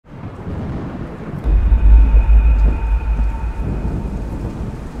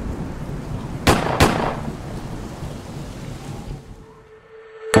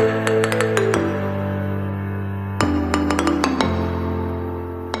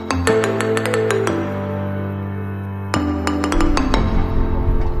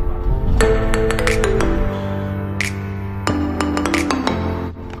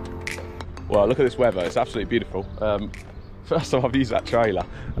Well, look at this weather, it's absolutely beautiful. First time I've used that trailer,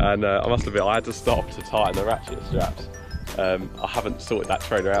 and I must admit I had to stop to tighten the ratchet straps. I haven't sorted that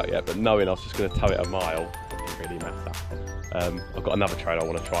trailer out yet, but knowing I was just going to tow it a mile, it didn't really matter. I've got another trailer I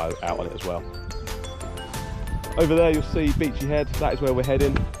want to try out on it as well. Over there you'll see Beachy Head, that is where we're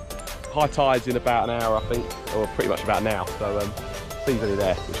heading. High tide's in about an hour I think, or pretty much about now, so sea's only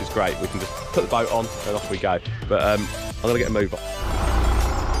there, which is great. We can just put the boat on and off we go. But I'm going to get a move on.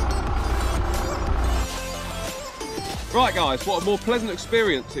 Right guys, what a more pleasant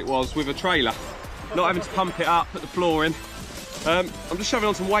experience it was with a trailer. Not having to pump it up, put the floor in. I'm just shoving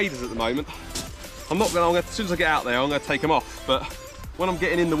on some waders at the moment. As soon as I get out there, I'm going to take them off. But when I'm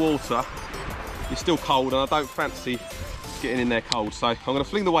getting in the water, it's still cold and I don't fancy getting in there cold. So I'm going to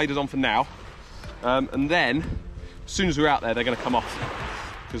fling the waders on for now. And then, as soon as we're out there, they're going to come off.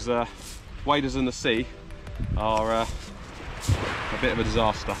 Because waders in the sea are a bit of a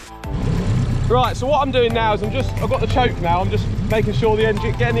disaster. Right, so what I'm doing now is I've got the choke now, I'm just making sure the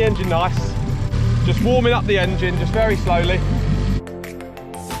engine, getting the engine nice. Just warming up the engine, just very slowly.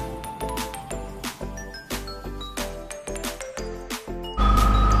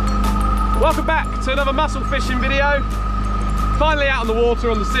 Welcome back to another mussel fishing video. Finally out on the water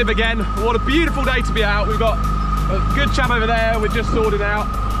on the SIB again. What a beautiful day to be out. We've got a good chap over there we're just sorting out.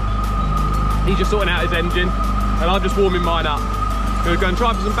 He's just sorting out his engine and I'm just warming mine up. We're going to go and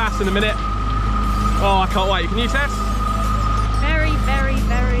try for some bass in a minute. Oh, I can't wait. Can you, Tess? Very, very,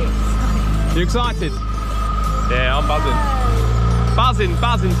 very excited. You excited? Yeah, I'm buzzing.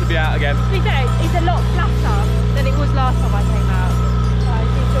 Buzzing to be out again. To be fair, it's a lot flatter than it was last time I came out. So I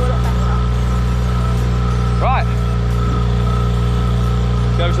do feel a lot better. Right.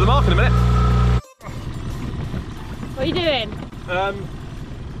 Go over to the mark in a minute. What are you doing?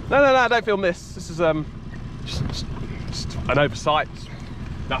 No, don't film this. This is just an oversight.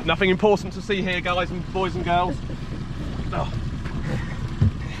 Nothing important to see here, guys and boys and girls. Oh.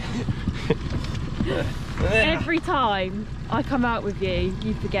 Every time I come out with you,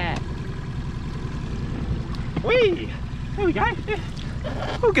 you forget. Whee! There we go.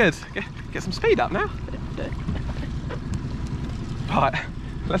 All good. Get some speed up now. Right,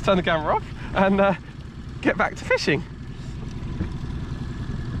 let's turn the camera off and get back to fishing.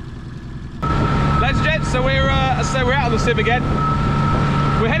 Ladies and gents, so we're as I say, we're out on the SIB again.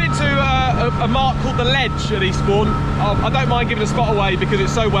 We're headed to a mark called the Ledge at Eastbourne. I don't mind giving the spot away because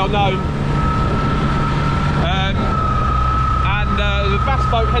it's so well known. The bass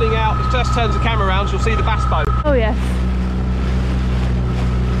boat heading out, if Tess turns the camera around, she'll see the bass boat. Oh yes.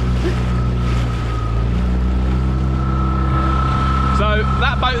 So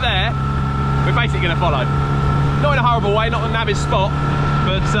that boat there, we're basically going to follow. Not in a horrible way, not a nab his spot,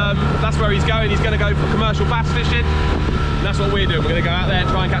 but that's where he's going. He's going to go for commercial bass fishing. And that's what we're doing. We're going to go out there and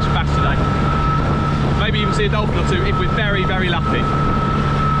try and catch a bass today. Maybe even see a dolphin or two if we're very, very lucky.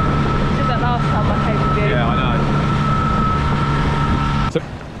 Did that last time I came with you. Yeah, I know.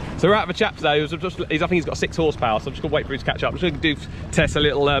 So we're out with a chap today. I think he's got 6 horsepower, so I'm just going to wait for him to catch up. I'm just going to do Tess a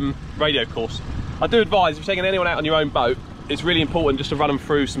little radio course. I do advise, if you're taking anyone out on your own boat, it's really important just to run them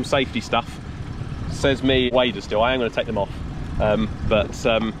through some safety stuff. Says me, waders still. I am going to take them off. But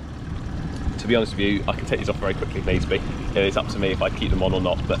to be honest with you, I can take these off very quickly if needs be. It's up to me if I keep them on or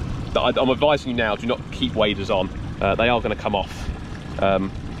not. But I'm advising you now, do not keep waders on. They are going to come off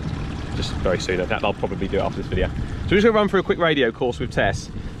just very soon. I'll probably do it after this video. So we're just going to run through a quick radio course with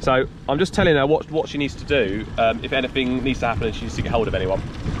Tess. So I'm just telling her what she needs to do if anything needs to happen and she needs to get hold of anyone.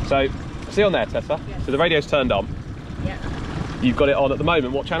 So see on there, Tessa? Yes. So the radio's turned on. Yeah. You've got it on at the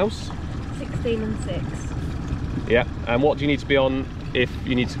moment. What channels? 16 and 6. Yeah. And what do you need to be on if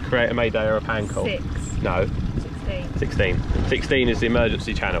you need to create a mayday or a pan call? 6. No. 16. 16. 16 is the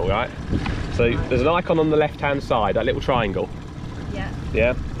emergency channel, right? So right. There's an icon on the left-hand side, that little triangle. Yeah.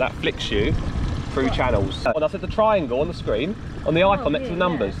 Yeah. That flicks you through channels. When I said the triangle on the screen, on the icon next to the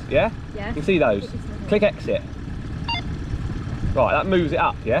numbers, yeah? Yeah. You can see those. Click exit. Right, that moves it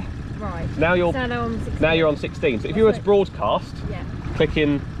up, yeah? Right. Now you're on 16. So if you were to broadcast,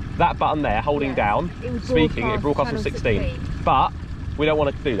 clicking that button there, holding down, speaking, it broadcasts on 16. But we don't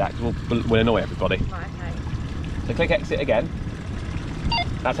want to do that because we'll annoy everybody. Right, okay. So click exit again.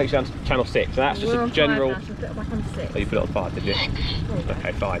 That takes you down to channel 6. And that's just a general. So put it back on 6. Oh, you put it on 5, did you?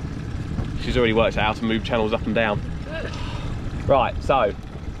 Okay, fine. She's already worked out how to move channels up and down. Right, so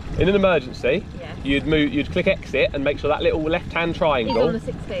in an emergency, you'd click exit and make sure that little left-hand triangle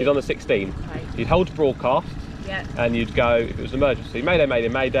is on the 16. Okay. You'd hold broadcast, and you'd go, if it was an emergency, mayday, mayday,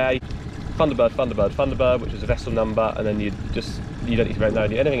 mayday, Thunderbird, Thunderbird, Thunderbird, which is a vessel number, and then you don't need to know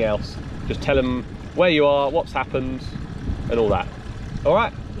anything else. Just tell them where you are, what's happened, and all that. All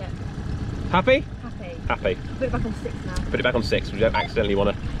right? Yeah. Happy? Happy. Happy. Put it back on 6 now. Put it back on 6. We don't accidentally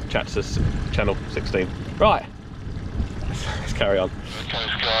want to chat to channel 16. Right. Let's carry on.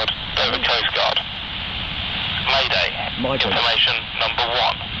 Coast Guard, Dover Coast Guard. Mayday. Information number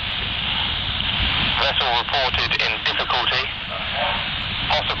 1. Vessel reported in difficulty,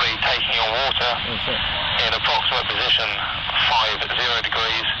 possibly taking on water in approximate position 50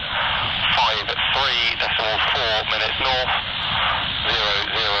 degrees, 53.4 minutes north,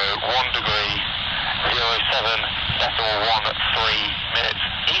 001 degree, 07.13 minutes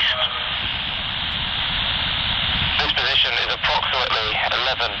east. This position is approximately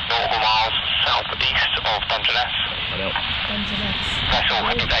 11 nautical miles southeast of Dungeness. Vessel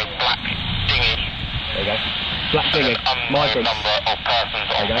is a black dinghy. There you go. Black dinghy. Unknown number of persons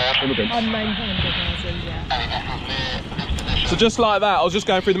on board. Unknown persons, yeah. So just like that, I was just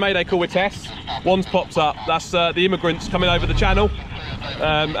going through the Mayday call with Tess. One's popped up. That's the immigrants coming over the channel.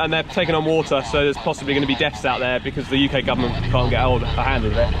 And they're taking on water, so there's possibly going to be deaths out there because the UK government can't get a hand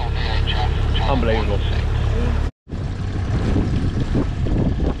of it. Unbelievable.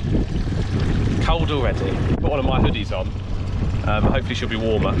 Cold already. Put one of my hoodies on. Hopefully she'll be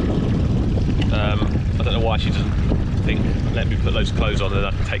warmer. I don't know why she doesn't think, let me put those clothes on and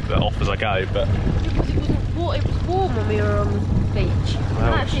I can take that off as I go, but... It was warm when we were on the beach. Well,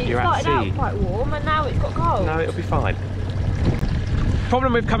 and actually it started out quite warm and now it's got cold. No, it'll be fine.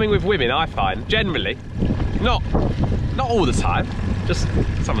 Problem with coming with women, I find, generally, not all the time, just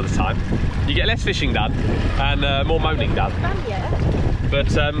some of the time, you get less fishing done and more moaning done.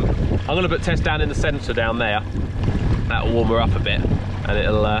 But I'm going to put Tess down in the centre down there. That'll warm her up a bit and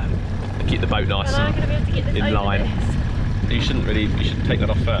it'll keep the boat nice and in line. You should take that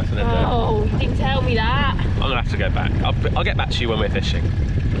off first and then do it. Oh, you didn't tell me that. I'm going to have to go back. I'll get back to you when we're fishing.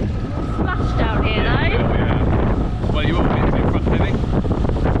 Splash down here though. Yeah. Well, you will be in front of me.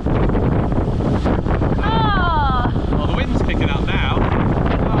 Oh, the wind's picking up now.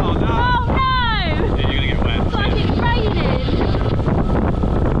 Oh no! Oh no! Yeah, you're gonna get wet. It's like it's raining.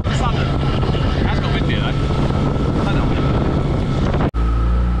 Southern. That's got wind here though.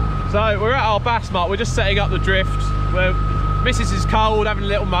 So we're at our bass mark. We're just setting up the drift. Missus is cold, having a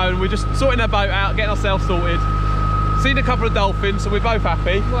little moan. We're just sorting her boat out, getting ourselves sorted. Seen a couple of dolphins, so we're both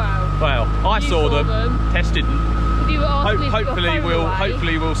happy. Wow. Well, I saw them. Tess didn't.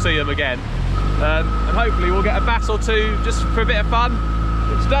 Hopefully we'll see them again. And hopefully we'll get a bass or two just for a bit of fun.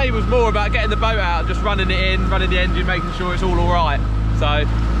 But today was more about getting the boat out, just running it in, running the engine, making sure it's all right. So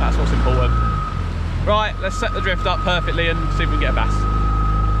that's what's important. Right, let's set the drift up perfectly and see if we can get a bass.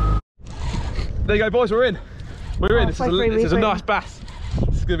 There you go, boys, we're in. We're in. This is a nice bass.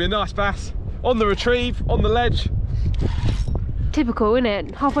 This is going to be a nice bass. On the retrieve, on the ledge. Typical, isn't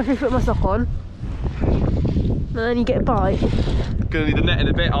it? Halfway through putting my sock on. And then you get a bite. Gonna need the net in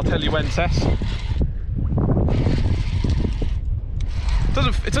a bit, I'll tell you when, Tess.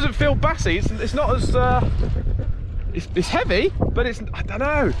 It doesn't feel bassy, it's not as... it's heavy, but it's... I don't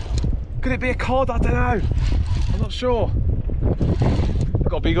know. Could it be a cod? I don't know. I'm not sure.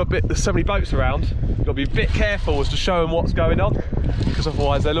 There's so many boats around. You've got to be a bit careful as to show them what's going on, because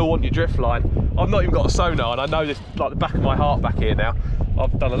otherwise they'll all want your drift line. I've not even got a sonar, and I know this like the back of my heart back here now.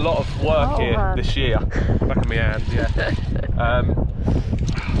 I've done a lot of work here this year. Back of my hand, yeah.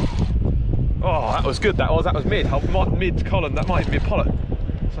 Oh, that was good. That was mid. Mid column. That might even be a pollock.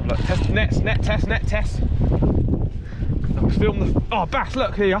 Something like test net test. Let's film the. Oh, bass!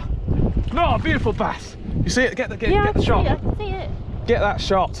 Look here. No, beautiful bass. You see it? Get the shot. I can see it. Get that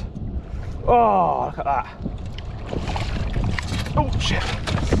shot. Oh, look at that. Oh shit.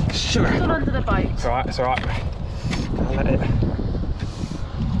 Sugar. It's gone under the boat. It's alright, it's alright. I'll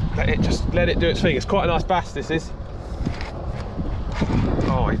let it do its thing. It's quite a nice bass, this is.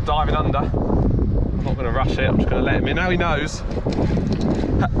 Oh, he's diving under. I'm not going to rush it, I'm just going to let him in. Now he knows.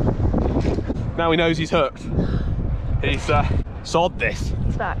 Now he knows he's hooked. He's sod this.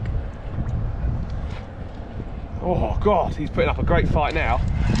 He's back. Oh god, he's putting up a great fight now.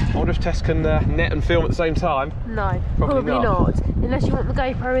 I wonder if Tess can net and film at the same time. No, probably not. Unless you want the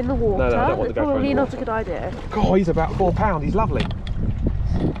GoPro in the water. No, I don't want the GoPro probably in the not a good idea. God, he's about £4. He's lovely.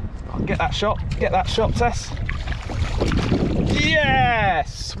 Get that shot. Get that shot, Tess.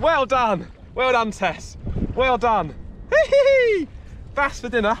 Yes! Well done. Well done, Tess. Well done. Hee-hee-hee! Bass for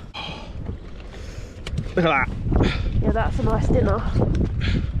dinner. Look at that. Yeah, that's a nice dinner.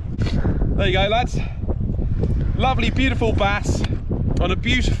 There you go, lads. Lovely, beautiful bass on a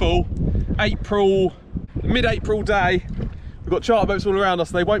beautiful mid-April day. We've got charter boats all around us,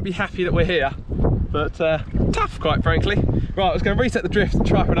 and they won't be happy that we're here, but tough, quite frankly. Right, let's go and reset the drift and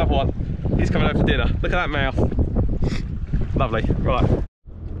try for another one. He's coming over for dinner. Look at that mouth. Lovely. Right.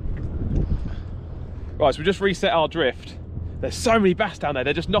 Right, so we just reset our drift. There's so many bass down there,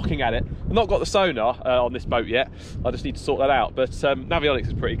 they're just knocking at it. I've not got the sonar on this boat yet. I just need to sort that out. But Navionics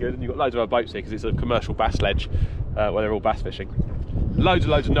is pretty good, and you've got loads of other boats here because it's a commercial bass ledge where they're all bass fishing. Loads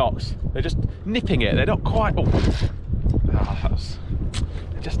of knocks. They're just nipping it. They're not quite. Oh,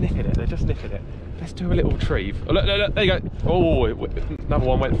 they're just nipping it. They're just nipping it. Let's do a little retrieve. Oh, look, there you go. Oh, another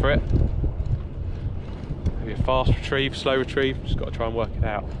one went for it. Maybe a fast retrieve, slow retrieve. Just got to try and work it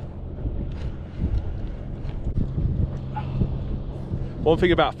out. One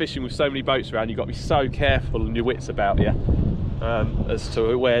thing about fishing with so many boats around, you've got to be so careful and your wits about you as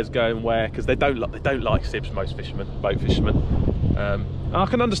to where's going where, because they don't like sibs, most fishermen, boat fishermen. And I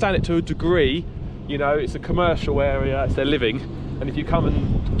can understand it to a degree. You know, it's a commercial area, it's their living, and if you come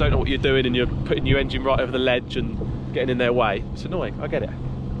and don't know what you're doing and you're putting your engine right over the ledge and getting in their way, it's annoying. I get it,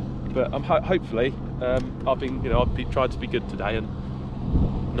 but I'm hopefully I've tried to be good today and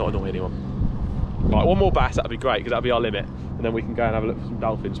not annoy anyone. Right, one more bass, that'd be great, because that'll be our limit, and then we can go and have a look for some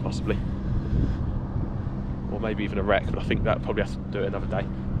dolphins possibly, or maybe even a wreck. But I think that probably has to do it another day.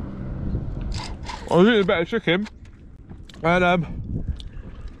 I was eating a better chicken, and I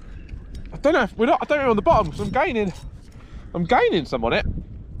don't know if I don't know on the bottom, because I'm gaining some on it,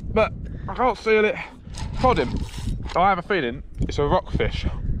 but I can't seal it prodding. I have a feeling it's a rockfish.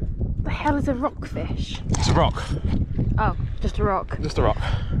 The hell is a rockfish? It's a rock. Oh, just a rock. Just a rock.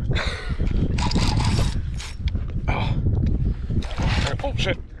 Oh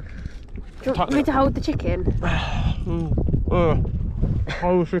shit. Do you want me to hold the chicken?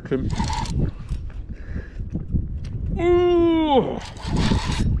 Hold the chicken. Ooh.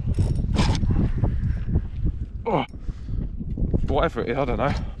 Oh. Whatever it is, I don't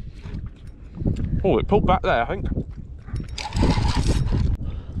know. Oh, it pulled back there, I think.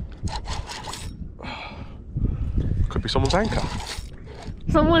 Could be someone's anchor.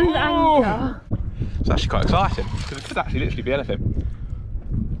 Someone's anchor? It's actually quite exciting, because it could actually literally be anything.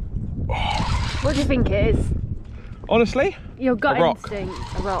 What do you think it is? Honestly? Your gut a rock. instinct,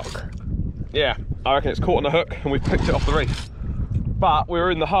 a rock. Yeah, I reckon it's caught on a hook and we've picked it off the reef. But we were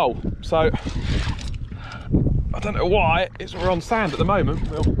in the hole, so I don't know why we're on sand at the moment.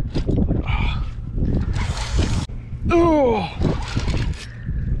 Oh,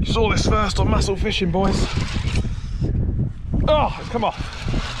 you saw this first on Muscle Fishing, boys. Oh, it's come off.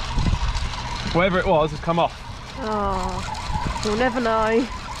 Whatever it was, it's come off. Oh, you'll never know.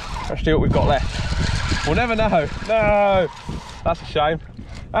 Let's see what we've got left. We'll never know. No, that's a shame.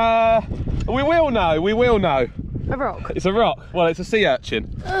 We will know. We will know. A rock. It's a rock. Well, it's a sea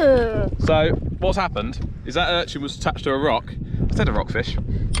urchin. Ugh. So what's happened is that urchin was attached to a rock. I said a rockfish,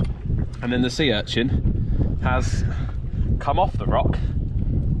 and then the sea urchin has come off the rock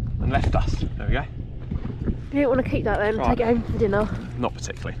and left us. There we go. You don't want to keep that then, Right. take it home for dinner. Not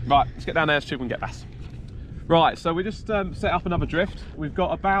particularly. Right, let's get down there and see if we can get bass. Right, so we just set up another drift. We've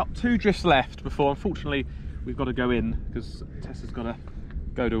got about 2 drifts left before, unfortunately, we've got to go in because Tessa's got to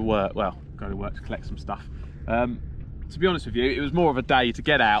go to work. Well, go to work to collect some stuff. To be honest with you, it was more of a day to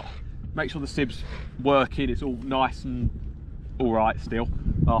get out, make sure the SIB's working, it's all nice and all right still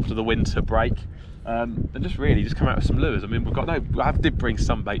after the winter break, and just really just come out with some lures. I mean, we've got I did bring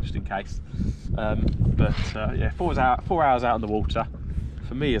some bait just in case, but yeah, 4 hours out in the water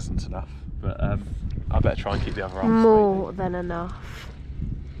for me isn't enough, but I better try and keep the other arms More than enough.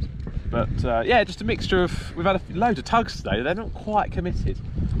 But yeah, just a mixture of, we've had a load of tugs today. They're not quite committed,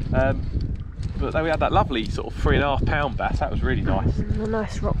 but then we had that lovely sort of 3.5 pound bass. That was really nice. A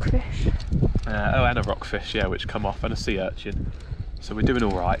nice rockfish. Oh, and a rockfish, yeah, which come off, and a sea urchin. So we're doing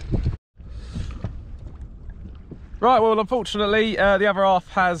all right. Right, well, unfortunately, the other half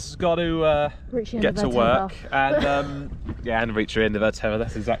has got to get to work and yeah, and reach the end of her tether.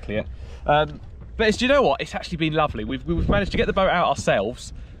 That's exactly it. But do you know what? It's actually been lovely. We've managed to get the boat out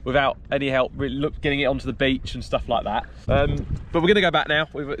ourselves without any help, really getting it onto the beach and stuff like that. But we're going to go back now.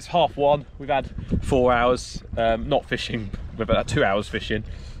 It's 1:30. We've had 4 hours, not fishing. We've had 2 hours fishing.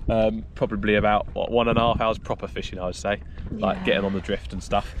 Probably about what, 1.5 hours proper fishing, I would say, like getting on the drift and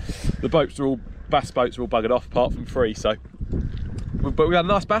stuff. The boats are all, bass boats are all buggered off apart from 3. So, but we had a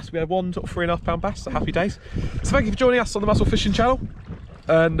nice bass. We had one sort of 3.5 pound bass. So happy days. So thank you for joining us on the Muscle Fishing channel.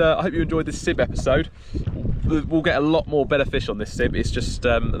 And I hope you enjoyed this SIB episode. We'll get a lot more better fish on this SIB. It's just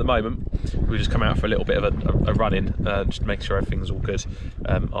at the moment we've just come out for a little bit of a run in, just to make sure everything's all good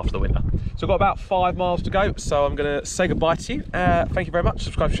after the winter. So I've got about 5 miles to go, so I'm going to say goodbye to you. Thank you very much.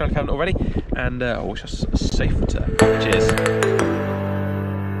 Subscribe to the channel if you haven't already, and I wish us a safe return. Cheers.